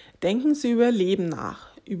gilt, denken Sie über Ihr Leben nach,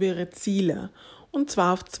 über Ihre Ziele, und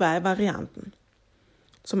zwar auf 2 Varianten.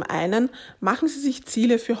 Zum einen machen Sie sich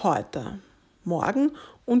Ziele für heute, morgen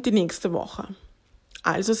und die nächste Woche.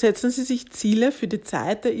 Also setzen Sie sich Ziele für die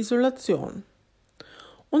Zeit der Isolation.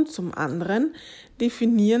 Und zum anderen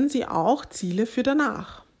definieren Sie auch Ziele für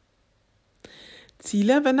danach.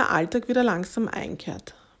 Ziele, wenn der Alltag wieder langsam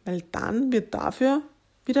einkehrt, weil dann wird dafür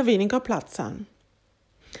wieder weniger Platz sein.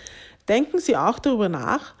 Denken Sie auch darüber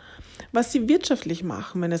nach, was Sie wirtschaftlich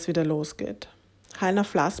machen, wenn es wieder losgeht. Heiner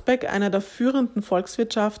Flassbeck, einer der führenden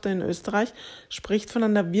Volkswirtschaftler in Österreich, spricht von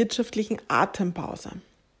einer wirtschaftlichen Atempause.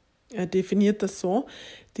 Er definiert das so: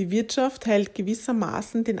 Die Wirtschaft hält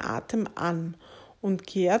gewissermaßen den Atem an und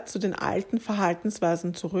kehrt zu den alten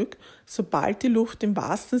Verhaltensweisen zurück, sobald die Luft im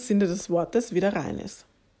wahrsten Sinne des Wortes wieder rein ist.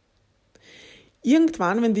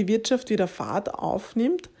 Irgendwann, wenn die Wirtschaft wieder Fahrt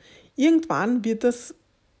aufnimmt, irgendwann wird es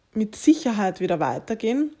mit Sicherheit wieder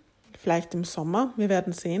weitergehen, vielleicht im Sommer, wir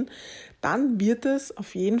werden sehen, dann wird es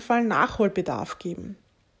auf jeden Fall Nachholbedarf geben.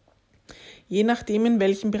 Je nachdem, in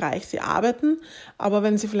welchem Bereich Sie arbeiten, aber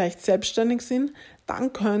wenn Sie vielleicht selbstständig sind,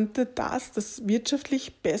 dann könnte das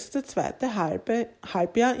wirtschaftlich beste zweite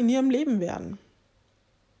Halbjahr in Ihrem Leben werden.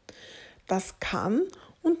 Das kann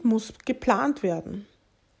und muss geplant werden.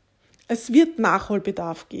 Es wird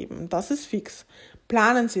Nachholbedarf geben, das ist fix.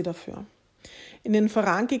 Planen Sie dafür. In den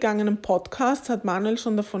vorangegangenen Podcasts hat Manuel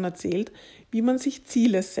schon davon erzählt, wie man sich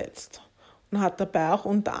Ziele setzt und hat dabei auch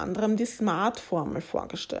unter anderem die SMART-Formel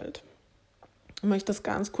vorgestellt. Ich möchte das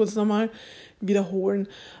ganz kurz nochmal wiederholen.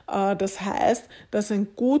 Das heißt, dass ein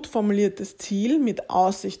gut formuliertes Ziel mit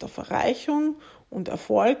Aussicht auf Erreichung und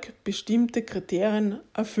Erfolg bestimmte Kriterien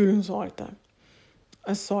erfüllen sollte.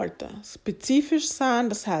 Es sollte spezifisch sein,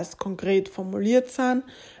 das heißt konkret formuliert sein.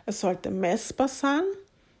 Es sollte messbar sein,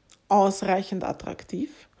 ausreichend attraktiv.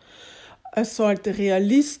 Es sollte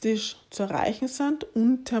realistisch zu erreichen sein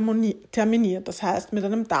und terminiert, das heißt mit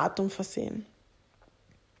einem Datum versehen.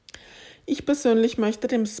 Ich persönlich möchte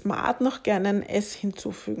dem SMART noch gerne ein S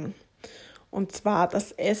hinzufügen. Und zwar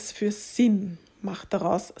das S für Sinn, macht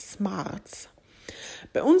daraus SMARTS.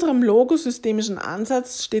 Bei unserem logosystemischen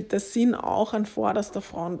Ansatz steht der Sinn auch an vorderster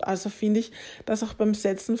Front. Also finde ich, dass auch beim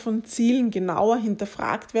Setzen von Zielen genauer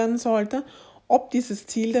hinterfragt werden sollte, ob dieses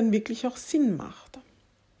Ziel denn wirklich auch Sinn macht.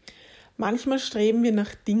 Manchmal streben wir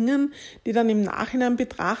nach Dingen, die dann im Nachhinein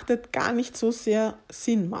betrachtet gar nicht so sehr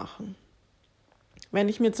Sinn machen. Wenn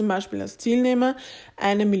ich mir zum Beispiel als Ziel nehme,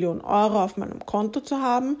 1 Million Euro auf meinem Konto zu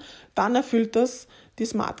haben, dann erfüllt das die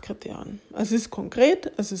SMART-Kriterien. Es ist konkret,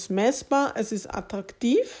 es ist messbar, es ist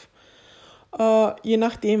attraktiv, je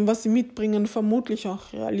nachdem, was Sie mitbringen, vermutlich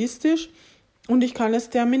auch realistisch, und ich kann es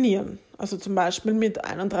terminieren, also zum Beispiel mit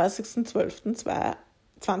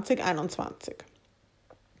 31.12.2021.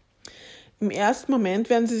 Im ersten Moment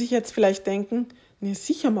werden Sie sich jetzt vielleicht denken, nee,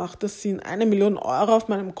 sicher macht das Sinn, 1 Million Euro auf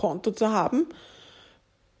meinem Konto zu haben.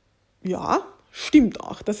 Ja, stimmt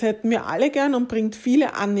auch. Das hätten wir alle gern und bringt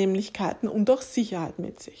viele Annehmlichkeiten und auch Sicherheit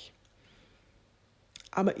mit sich.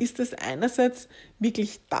 Aber ist es einerseits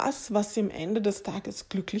wirklich das, was Sie am Ende des Tages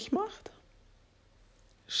glücklich macht?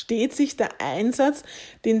 Steht sich der Einsatz,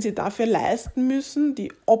 den Sie dafür leisten müssen,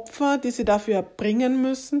 die Opfer, die Sie dafür erbringen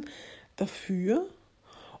müssen, dafür?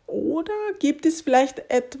 Oder gibt es vielleicht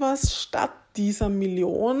etwas statt dieser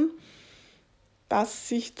Million, das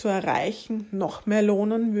sich zu erreichen noch mehr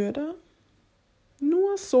lohnen würde?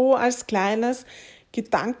 Nur so als kleines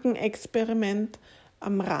Gedankenexperiment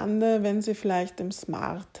am Rande, wenn Sie vielleicht dem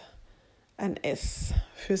Smart ein S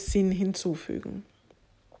für Sinn hinzufügen.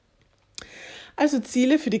 Also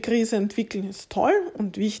Ziele für die Krise entwickeln ist toll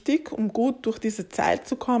und wichtig, um gut durch diese Zeit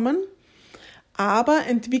zu kommen, aber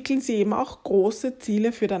entwickeln Sie eben auch große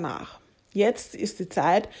Ziele für danach. Jetzt ist die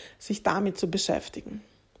Zeit, sich damit zu beschäftigen.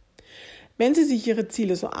 Wenn Sie sich Ihre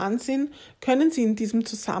Ziele so ansehen, können Sie in diesem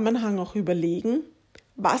Zusammenhang auch überlegen,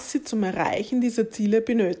 was Sie zum Erreichen dieser Ziele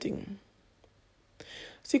benötigen.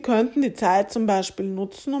 Sie könnten die Zeit zum Beispiel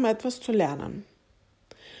nutzen, um etwas zu lernen.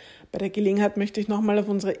 Bei der Gelegenheit möchte ich nochmal auf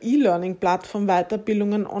unsere E-Learning-Plattform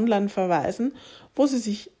Weiterbildungen online verweisen, wo Sie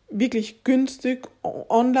sich wirklich günstig,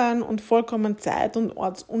 online und vollkommen zeit- und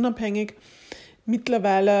ortsunabhängig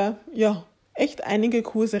mittlerweile echt einige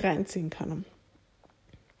Kurse reinziehen können.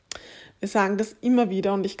 Wir sagen das immer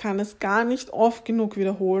wieder und ich kann es gar nicht oft genug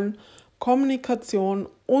wiederholen. Kommunikation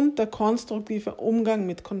und der konstruktive Umgang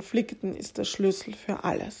mit Konflikten ist der Schlüssel für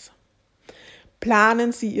alles.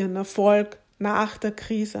 Planen Sie Ihren Erfolg nach der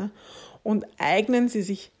Krise und eignen Sie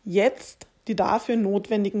sich jetzt die dafür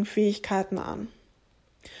notwendigen Fähigkeiten an.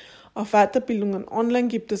 Auf Weiterbildungen online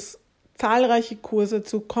gibt es zahlreiche Kurse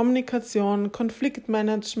zu Kommunikation,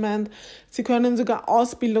 Konfliktmanagement. Sie können sogar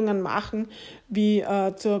Ausbildungen machen, wie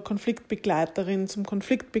zur Konfliktbegleiterin, zum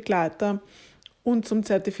Konfliktbegleiter und zum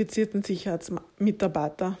zertifizierten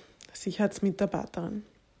Sicherheitsmitarbeiterin.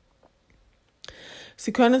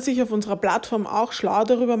 Sie können sich auf unserer Plattform auch schlau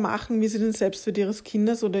darüber machen, wie Sie den Selbstwert Ihres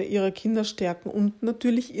Kindes oder Ihrer Kinder stärken und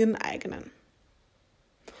natürlich Ihren eigenen.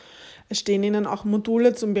 Es stehen Ihnen auch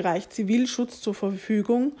Module zum Bereich Zivilschutz zur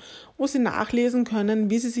Verfügung, wo Sie nachlesen können,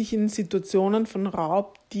 wie Sie sich in Situationen von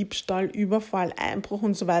Raub, Diebstahl, Überfall, Einbruch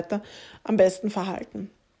und so weiter am besten verhalten.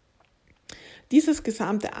 Dieses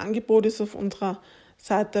gesamte Angebot ist auf unserer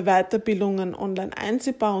Seite Weiterbildungen online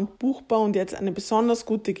einsehbar und buchbar und jetzt eine besonders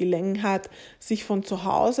gute Gelegenheit, sich von zu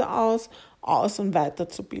Hause aus und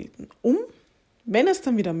weiterzubilden, um, wenn es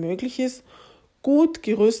dann wieder möglich ist, gut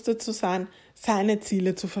gerüstet zu sein, seine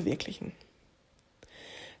Ziele zu verwirklichen.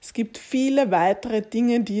 Es gibt viele weitere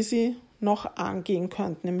Dinge, die Sie noch angehen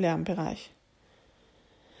könnten im Lernbereich.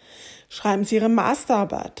 Schreiben Sie Ihre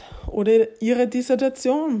Masterarbeit oder Ihre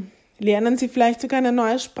Dissertation. Lernen Sie vielleicht sogar eine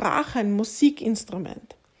neue Sprache, ein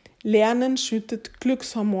Musikinstrument. Lernen schüttet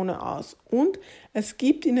Glückshormone aus und es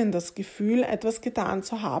gibt Ihnen das Gefühl, etwas getan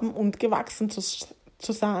zu haben und gewachsen zu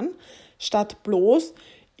sein, statt bloß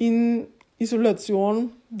in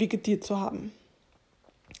Isolation vegetiert zu haben.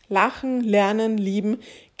 Lachen, lernen, lieben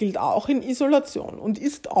gilt auch in Isolation und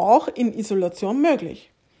ist auch in Isolation möglich.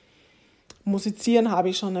 Musizieren habe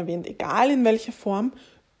ich schon erwähnt, egal in welcher Form,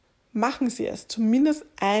 machen Sie es zumindest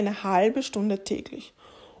eine halbe Stunde täglich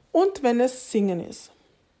und wenn es Singen ist.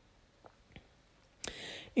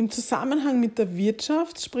 Im Zusammenhang mit der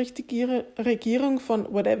Wirtschaft spricht die Regierung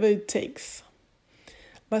von whatever it takes.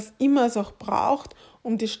 Was immer es auch braucht,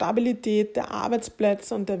 um die Stabilität der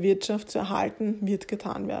Arbeitsplätze und der Wirtschaft zu erhalten, wird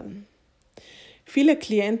getan werden. Viele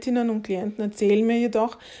Klientinnen und Klienten erzählen mir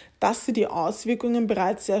jedoch, dass sie die Auswirkungen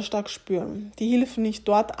bereits sehr stark spüren, die Hilfen nicht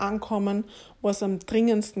dort ankommen, wo es am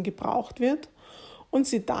dringendsten gebraucht wird und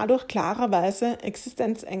sie dadurch klarerweise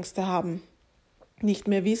Existenzängste haben, nicht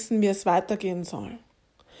mehr wissen, wie es weitergehen soll.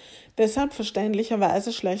 Deshalb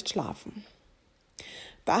verständlicherweise schlecht schlafen.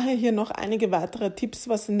 Daher hier noch einige weitere Tipps,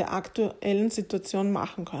 was Sie in der aktuellen Situation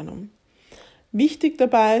machen können. Wichtig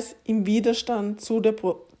dabei ist, im Widerstand zu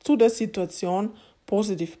der Situation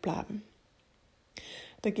positiv bleiben.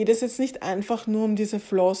 Da geht es jetzt nicht einfach nur um diese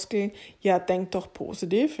Floskel, ja, denk doch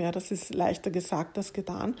positiv, ja, das ist leichter gesagt als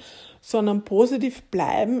getan, sondern positiv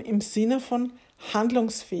bleiben im Sinne von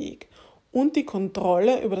handlungsfähig und die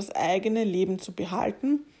Kontrolle über das eigene Leben zu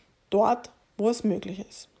behalten, dort, wo es möglich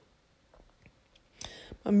ist.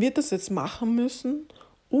 Man wird das jetzt machen müssen,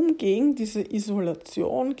 um gegen diese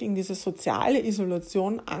Isolation, gegen diese soziale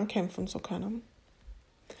Isolation ankämpfen zu können.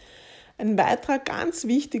 Ein weiterer ganz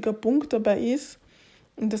wichtiger Punkt dabei ist,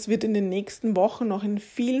 und das wird in den nächsten Wochen noch in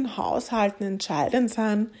vielen Haushalten entscheidend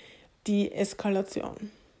sein, die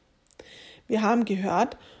Eskalation. Wir haben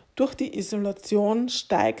gehört, durch die Isolation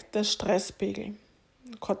steigt der Stresspegel.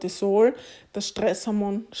 Cortisol, das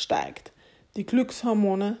Stresshormon, steigt. Die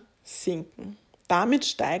Glückshormone sinken. Damit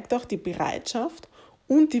steigt auch die Bereitschaft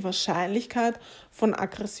und die Wahrscheinlichkeit von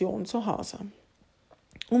Aggression zu Hause.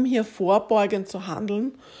 Um hier vorbeugend zu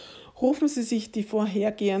handeln, rufen Sie sich die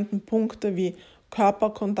vorhergehenden Punkte wie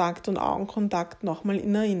Körperkontakt und Augenkontakt nochmal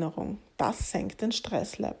in Erinnerung. Das senkt den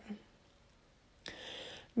Stresslevel.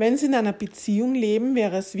 Wenn Sie in einer Beziehung leben,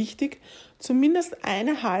 wäre es wichtig, zumindest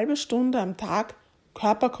eine halbe Stunde am Tag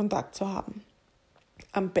Körperkontakt zu haben.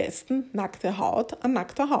 Am besten nackte Haut an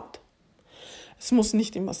nackter Haut. Es muss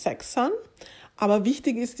nicht immer Sex sein, aber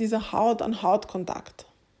wichtig ist dieser Haut-an-Haut-Kontakt.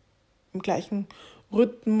 Im gleichen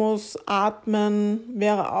Rhythmus, Atmen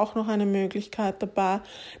wäre auch noch eine Möglichkeit dabei.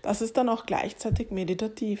 Das ist dann auch gleichzeitig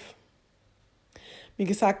meditativ. Wie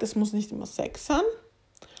gesagt, es muss nicht immer Sex sein,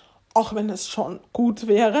 auch wenn es schon gut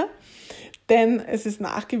wäre, denn es ist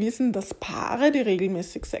nachgewiesen, dass Paare, die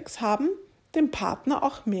regelmäßig Sex haben, den Partner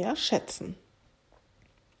auch mehr schätzen.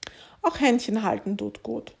 Auch Händchen halten tut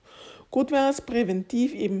gut. Gut wäre es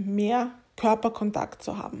präventiv, eben mehr Körperkontakt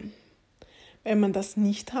zu haben. Wenn man das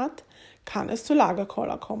nicht hat, kann es zu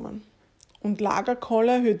Lagerkoller kommen. Und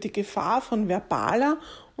Lagerkoller erhöht die Gefahr von verbaler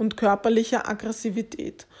und körperlicher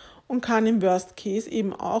Aggressivität und kann im Worst Case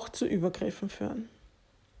eben auch zu Übergriffen führen.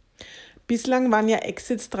 Bislang waren ja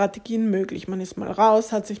Exit-Strategien möglich. Man ist mal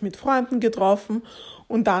raus, hat sich mit Freunden getroffen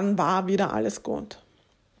und dann war wieder alles gut.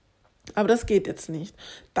 Aber das geht jetzt nicht.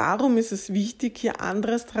 Darum ist es wichtig, hier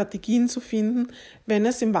andere Strategien zu finden, wenn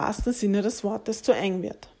es im wahrsten Sinne des Wortes zu eng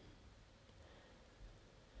wird.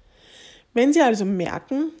 Wenn Sie also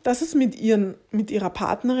merken, dass es mit Ihrer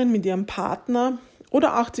Partnerin, mit Ihrem Partner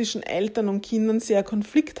oder auch zwischen Eltern und Kindern sehr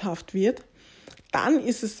konflikthaft wird, dann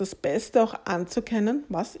ist es das Beste, auch anzuerkennen,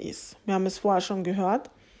 was ist. Wir haben es vorher schon gehört,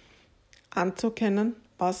 anzuerkennen,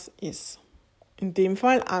 was ist. In dem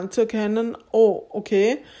Fall anzuerkennen, oh,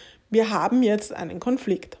 okay, wir haben jetzt einen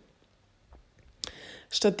Konflikt.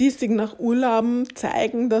 Statistiken nach Urlauben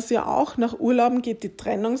zeigen, dass ja auch nach Urlauben geht die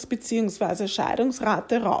Trennungs- bzw.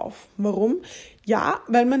 Scheidungsrate rauf. Warum? Ja,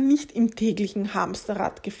 weil man nicht im täglichen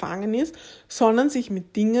Hamsterrad gefangen ist, sondern sich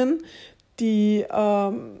mit Dingen, die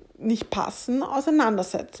nicht passen,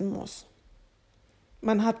 auseinandersetzen muss.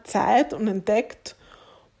 Man hat Zeit und entdeckt,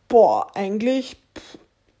 eigentlich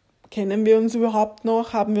kennen wir uns überhaupt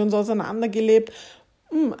noch, haben wir uns auseinandergelebt,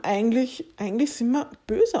 eigentlich sind wir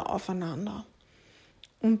böse aufeinander.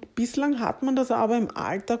 Und bislang hat man das aber im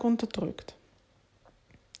Alltag unterdrückt.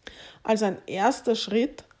 Also ein erster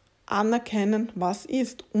Schritt, anerkennen, was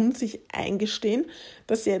ist und sich eingestehen,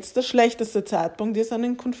 dass jetzt der schlechteste Zeitpunkt ist,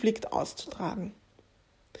 einen Konflikt auszutragen.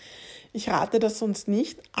 Ich rate das sonst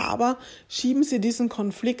nicht, aber schieben Sie diesen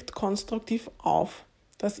Konflikt konstruktiv auf.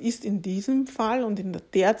 Das ist in diesem Fall und in der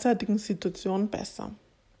derzeitigen Situation besser.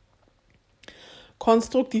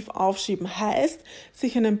 Konstruktiv aufschieben heißt,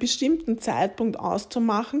 sich einen bestimmten Zeitpunkt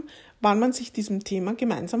auszumachen, wann man sich diesem Thema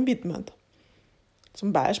gemeinsam widmet.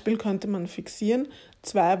 Zum Beispiel könnte man fixieren,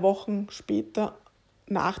 2 Wochen später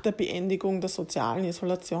nach der Beendigung der sozialen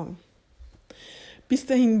Isolation. Bis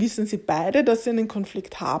dahin wissen Sie beide, dass Sie einen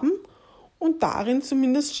Konflikt haben und darin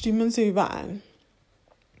zumindest stimmen Sie überein.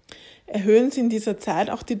 Erhöhen Sie in dieser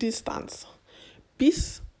Zeit auch die Distanz.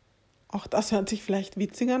 Auch das hört sich vielleicht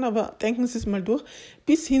witzig an, aber denken Sie es mal durch,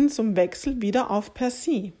 bis hin zum Wechsel wieder auf per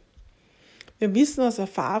Sie. Wir wissen aus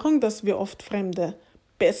Erfahrung, dass wir oft Fremde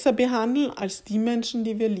besser behandeln als die Menschen,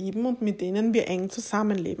 die wir lieben und mit denen wir eng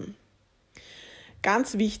zusammenleben.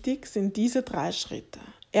 Ganz wichtig sind diese 3 Schritte.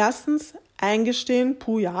 Erstens, eingestehen,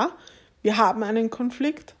 ja, wir haben einen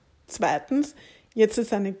Konflikt. Zweitens, jetzt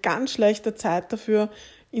ist eine ganz schlechte Zeit dafür,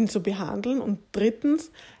 ihn zu behandeln. Und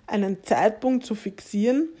drittens, einen Zeitpunkt zu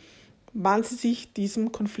fixieren, wann Sie sich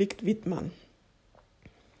diesem Konflikt widmen.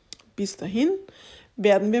 Bis dahin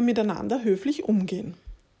werden wir miteinander höflich umgehen.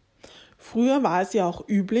 Früher war es ja auch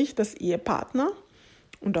üblich, dass Ehepartner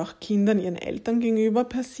und auch Kindern ihren Eltern gegenüber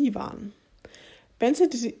per Sie waren. Wenn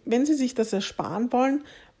Sie sich das ersparen wollen,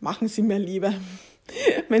 machen Sie mehr Liebe,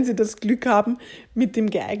 wenn Sie das Glück haben, mit dem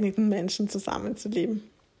geeigneten Menschen zusammenzuleben.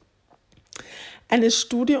 Eine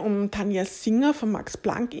Studie um Tanja Singer vom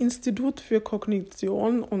Max-Planck-Institut für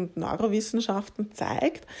Kognition und Neurowissenschaften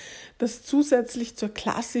zeigt, dass zusätzlich zur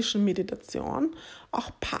klassischen Meditation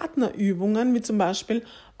auch Partnerübungen wie zum Beispiel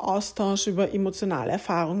Austausch über emotionale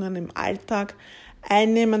Erfahrungen im Alltag,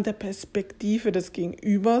 Einnehmen der Perspektive des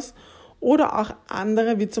Gegenübers oder auch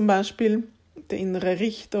andere wie zum Beispiel der innere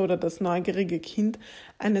Richter oder das neugierige Kind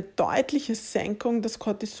eine deutliche Senkung des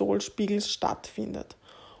Cortisolspiegels stattfindet.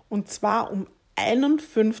 Und zwar um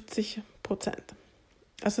 51%.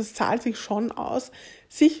 Also es zahlt sich schon aus,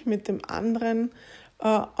 sich mit dem anderen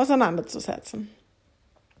auseinanderzusetzen.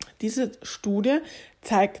 Diese Studie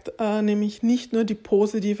zeigt nämlich nicht nur die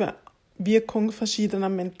positive Wirkung verschiedener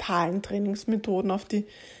mentalen Trainingsmethoden auf die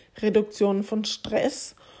Reduktion von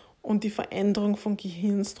Stress und die Veränderung von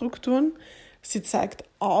Gehirnstrukturen. Sie zeigt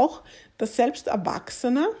auch, dass selbst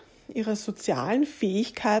Erwachsene ihre sozialen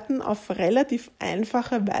Fähigkeiten auf relativ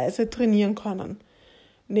einfache Weise trainieren können,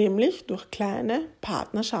 nämlich durch kleine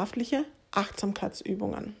partnerschaftliche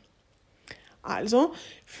Achtsamkeitsübungen. Also,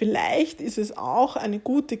 vielleicht ist es auch eine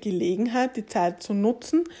gute Gelegenheit, die Zeit zu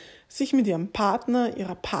nutzen, sich mit Ihrem Partner,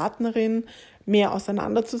 Ihrer Partnerin mehr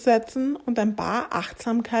auseinanderzusetzen und ein paar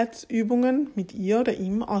Achtsamkeitsübungen mit ihr oder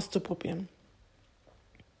ihm auszuprobieren.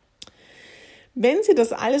 Wenn Sie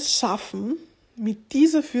das alles schaffen, mit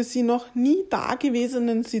dieser für Sie noch nie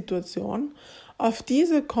dagewesenen Situation auf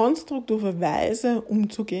diese konstruktive Weise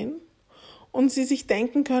umzugehen und Sie sich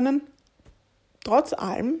denken können, trotz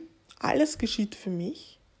allem, alles geschieht für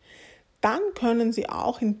mich, dann können Sie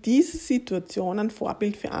auch in dieser Situation ein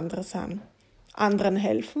Vorbild für andere sein, anderen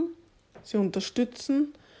helfen, sie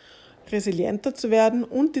unterstützen, resilienter zu werden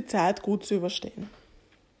und die Zeit gut zu überstehen.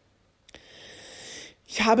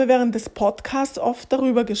 Ich habe während des Podcasts oft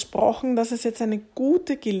darüber gesprochen, dass es jetzt eine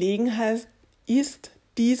gute Gelegenheit ist,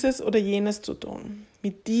 dieses oder jenes zu tun,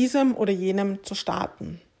 mit diesem oder jenem zu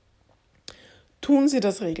starten. Tun Sie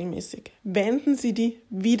das regelmäßig. Wenden Sie die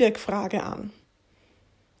Wie-Deck-Frage an.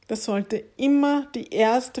 Das sollte immer die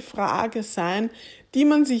erste Frage sein, die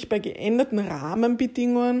man sich bei geänderten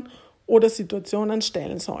Rahmenbedingungen oder Situationen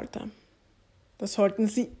stellen sollte. Das sollten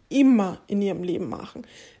Sie immer in Ihrem Leben machen.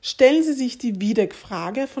 Stellen Sie sich die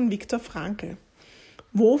Wie-Deck-Frage von Viktor Frankl.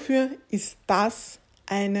 Wofür ist das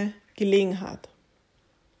eine Gelegenheit?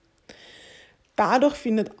 Dadurch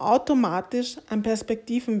findet automatisch ein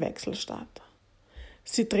Perspektivenwechsel statt.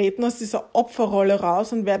 Sie treten aus dieser Opferrolle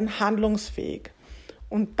raus und werden handlungsfähig.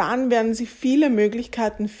 Und dann werden Sie viele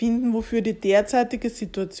Möglichkeiten finden, wofür die derzeitige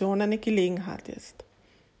Situation eine Gelegenheit ist.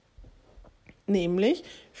 Nämlich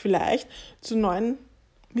vielleicht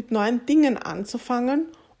mit neuen Dingen anzufangen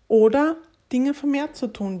oder Dinge vermehrt zu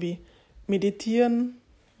tun, wie meditieren,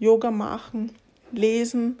 Yoga machen,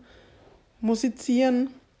 lesen, musizieren,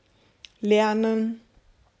 lernen,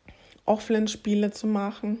 Offline-Spiele zu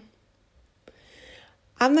machen.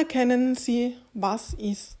 Anerkennen Sie, was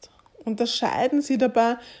ist. Unterscheiden Sie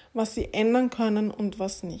dabei, was Sie ändern können und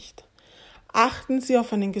was nicht. Achten Sie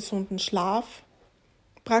auf einen gesunden Schlaf.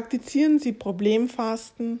 Praktizieren Sie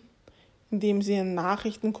Problemfasten, indem Sie Ihren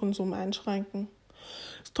Nachrichtenkonsum einschränken.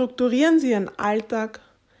 Strukturieren Sie Ihren Alltag.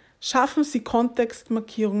 Schaffen Sie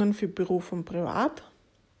Kontextmarkierungen für Beruf und Privat.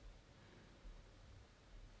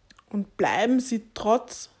 Und bleiben Sie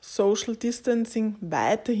trotz Social Distancing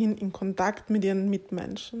weiterhin in Kontakt mit Ihren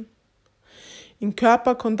Mitmenschen. In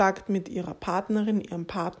Körperkontakt mit Ihrer Partnerin, Ihrem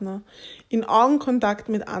Partner, in Augenkontakt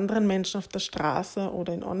mit anderen Menschen auf der Straße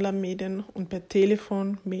oder in Online-Medien und per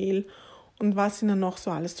Telefon, Mail und was Ihnen noch so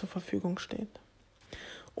alles zur Verfügung steht.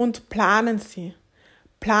 Und planen Sie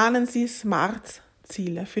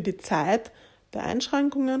Smart-Ziele für die Zeit der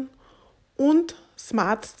Einschränkungen und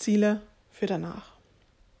Smart-Ziele für danach.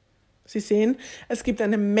 Sie sehen, es gibt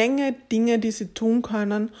eine Menge Dinge, die Sie tun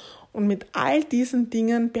können und mit all diesen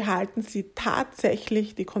Dingen behalten Sie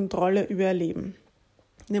tatsächlich die Kontrolle über Ihr Leben,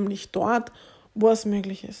 nämlich dort, wo es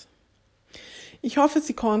möglich ist. Ich hoffe,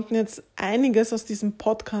 Sie konnten jetzt einiges aus diesem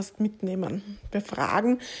Podcast mitnehmen. Bei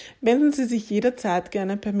Fragen wenden Sie sich jederzeit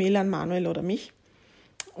gerne per Mail an Manuel oder mich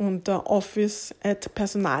unter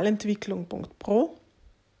office@personalentwicklung.pro.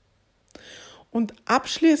 Und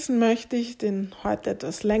abschließen möchte ich den heute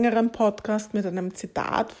etwas längeren Podcast mit einem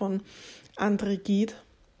Zitat von André Gide.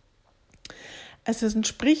 Es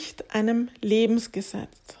entspricht einem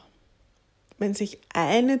Lebensgesetz. Wenn sich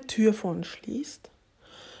eine Tür vor uns schließt,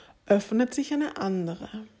 öffnet sich eine andere.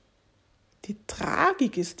 Die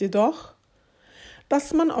Tragik ist jedoch,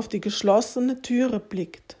 dass man auf die geschlossene Türe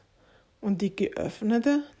blickt und die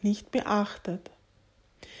geöffnete nicht beachtet.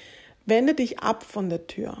 Wende dich ab von der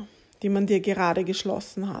Tür, die man dir gerade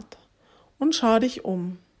geschlossen hat, und schau dich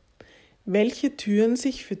um, welche Türen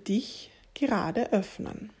sich für dich gerade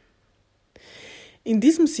öffnen. In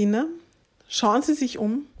diesem Sinne, schauen Sie sich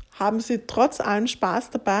um, haben Sie trotz allem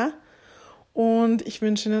Spaß dabei und ich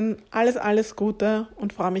wünsche Ihnen alles Gute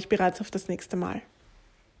und freue mich bereits auf das nächste Mal.